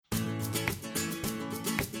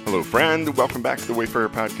Hello, friend. Welcome back to the Wayfarer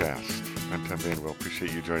Podcast. I'm Tom Vanderwell.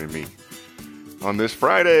 Appreciate you joining me on this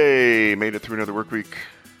Friday. Made it through another work week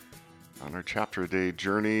on our chapter a day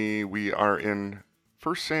journey. We are in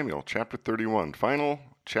 1 Samuel, chapter 31, final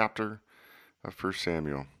chapter of 1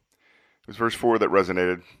 Samuel. It was verse 4 that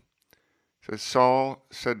resonated. It says, Saul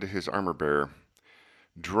said to his armor bearer,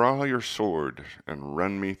 "Draw your sword and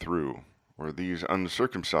run me through, or these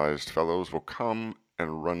uncircumcised fellows will come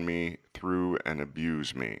and run me through and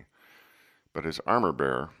abuse me." But his armor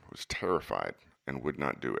bearer was terrified and would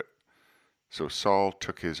not do it. So Saul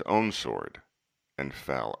took his own sword and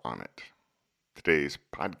fell on it. Today's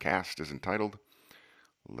podcast is entitled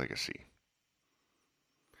Legacy.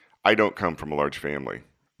 I don't come from a large family.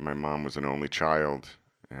 My mom was an only child,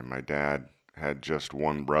 and my dad had just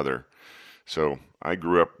one brother. So I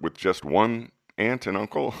grew up with just one aunt and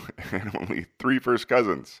uncle and only 3 first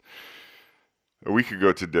cousins. A week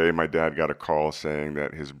ago today, my dad got a call saying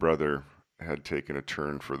that his brother had taken a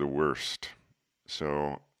turn for the worst.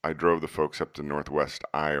 So I drove the folks up to Northwest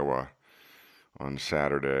Iowa on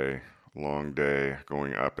Saturday, long day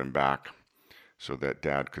going up and back, so that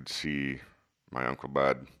Dad could see my Uncle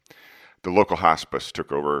Bud. The local hospice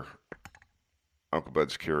took over Uncle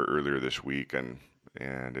Bud's care earlier this week, and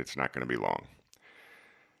it's not going to be long.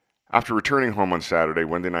 After returning home on Saturday,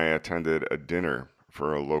 Wendy and I attended a dinner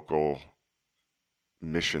for a local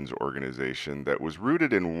missions organization that was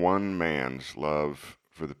rooted in one man's love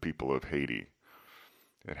for the people of Haiti.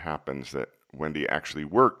 It happens that Wendy actually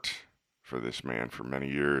worked for this man for many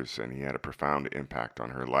years, and he had a profound impact on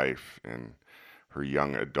her life in her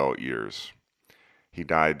young adult years. He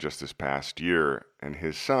died just this past year, and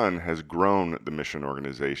his son has grown the mission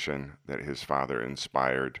organization that his father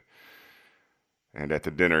inspired. And at the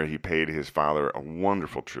dinner, he paid his father a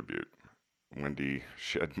wonderful tribute. Wendy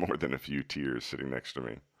shed more than a few tears sitting next to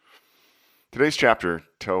me. Today's chapter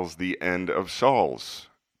tells the end of Saul's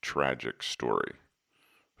tragic story.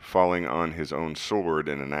 Falling on his own sword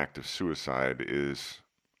in an act of suicide is,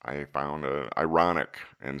 I found, an ironic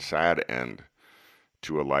and sad end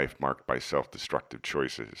to a life marked by self-destructive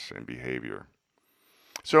choices and behavior.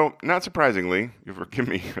 So, not surprisingly, you forgive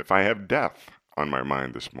me if I have death on my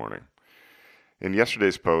mind this morning. In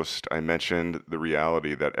yesterday's post, I mentioned the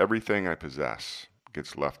reality that everything I possess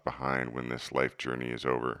gets left behind when this life journey is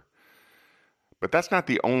over. But that's not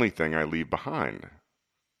the only thing I leave behind.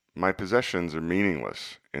 My possessions are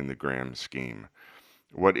meaningless in the grand scheme.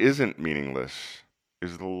 What isn't meaningless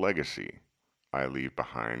is the legacy I leave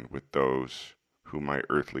behind with those who my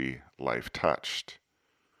earthly life touched.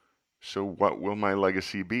 So what will my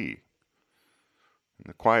legacy be? In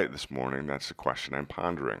the quiet this morning, that's the question I'm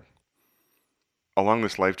pondering. Along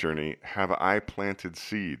this life journey, have I planted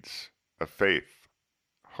seeds of faith,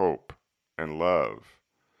 hope, and love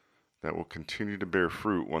that will continue to bear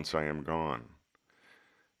fruit once I am gone?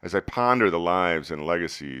 As I ponder the lives and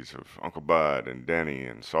legacies of Uncle Bud and Denny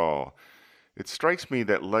and Saul, it strikes me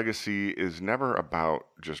that legacy is never about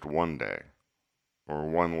just one day or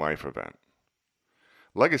one life event.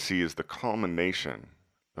 Legacy is the culmination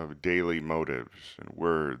of daily motives and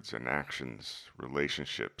words and actions,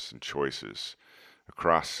 relationships and choices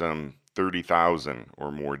across some 30,000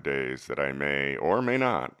 or more days that I may or may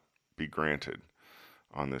not be granted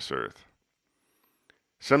on this earth.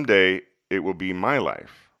 Someday it will be my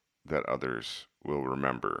life that others will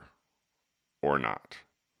remember or not.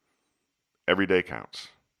 Every day counts.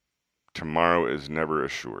 Tomorrow is never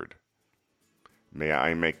assured. May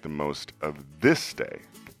I make the most of this day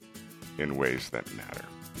in ways that matter.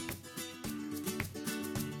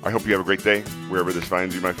 I hope you have a great day, wherever this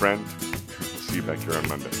finds you, my friend. We'll see you back here on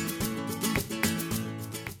Monday.